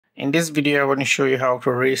In this video, I want to show you how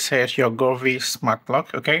to reset your Govee Smart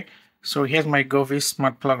Plug. Okay, so here's my Govee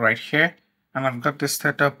Smart Plug right here, and I've got this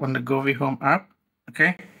set up on the Govee Home app.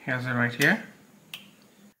 Okay, here's it right here.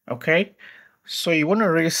 Okay, so you want to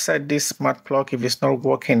reset this smart plug if it's not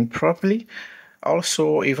working properly.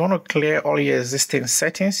 Also, if you want to clear all your existing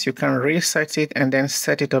settings, you can reset it and then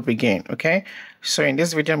set it up again. Okay, so in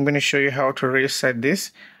this video, I'm going to show you how to reset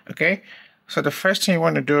this. Okay, so the first thing you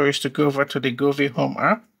want to do is to go over to the Govee Home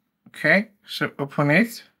app. Okay, so open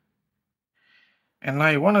it. And now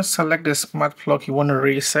you want to select the smart plug you want to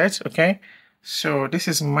reset. Okay, so this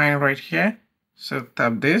is mine right here. So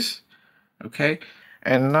tap this. Okay,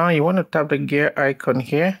 and now you want to tap the gear icon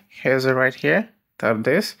here. Here's it right here. Tap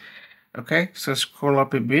this. Okay, so scroll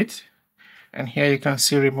up a bit. And here you can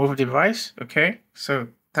see remove device. Okay, so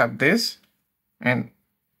tap this and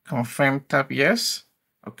confirm, tap yes.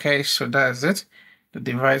 Okay, so that's it. The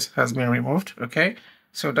device has been removed. Okay,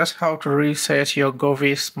 so that's how to reset your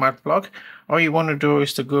Govee Smart Plug. All you want to do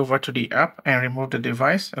is to go over to the app and remove the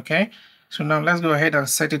device. Okay, so now let's go ahead and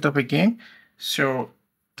set it up again. So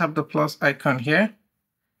tap the plus icon here.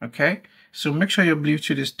 Okay, so make sure your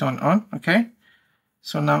Bluetooth is turned on. Okay,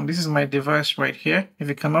 so now this is my device right here. If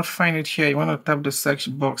you cannot find it here, you want to tap the search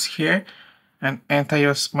box here and enter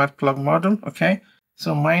your smart plug model. Okay,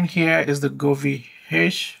 so mine here is the Govee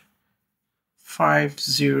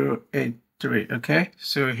H5083. Okay,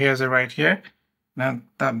 so here's it right here. Now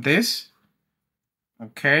tap this.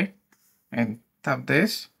 Okay, and tap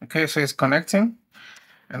this. Okay, so it's connecting.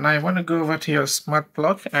 And now you want to go over to your smart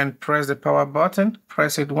plug and press the power button.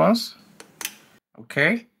 Press it once.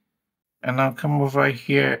 Okay, and now come over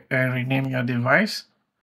here and rename your device.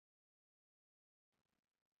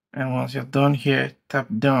 And once you're done here, tap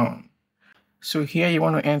done. So here you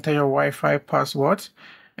want to enter your Wi-Fi password.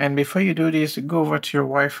 And before you do this, go over to your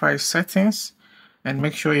Wi-Fi settings and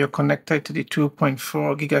make sure you're connected to the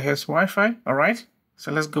 2.4 gigahertz Wi-Fi. All right,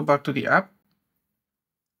 so let's go back to the app.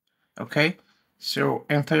 Okay, so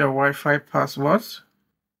enter your Wi-Fi password.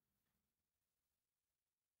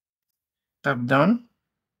 Tap done.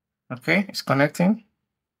 Okay, it's connecting.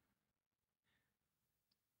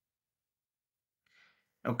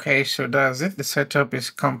 Okay, so that's it. The setup is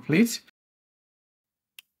complete.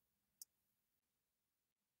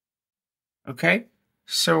 Okay,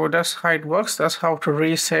 so that's how it works. That's how to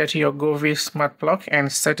reset your Govee Smart Plug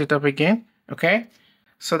and set it up again. Okay,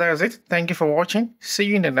 so that's it. Thank you for watching. See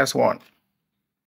you in the next one.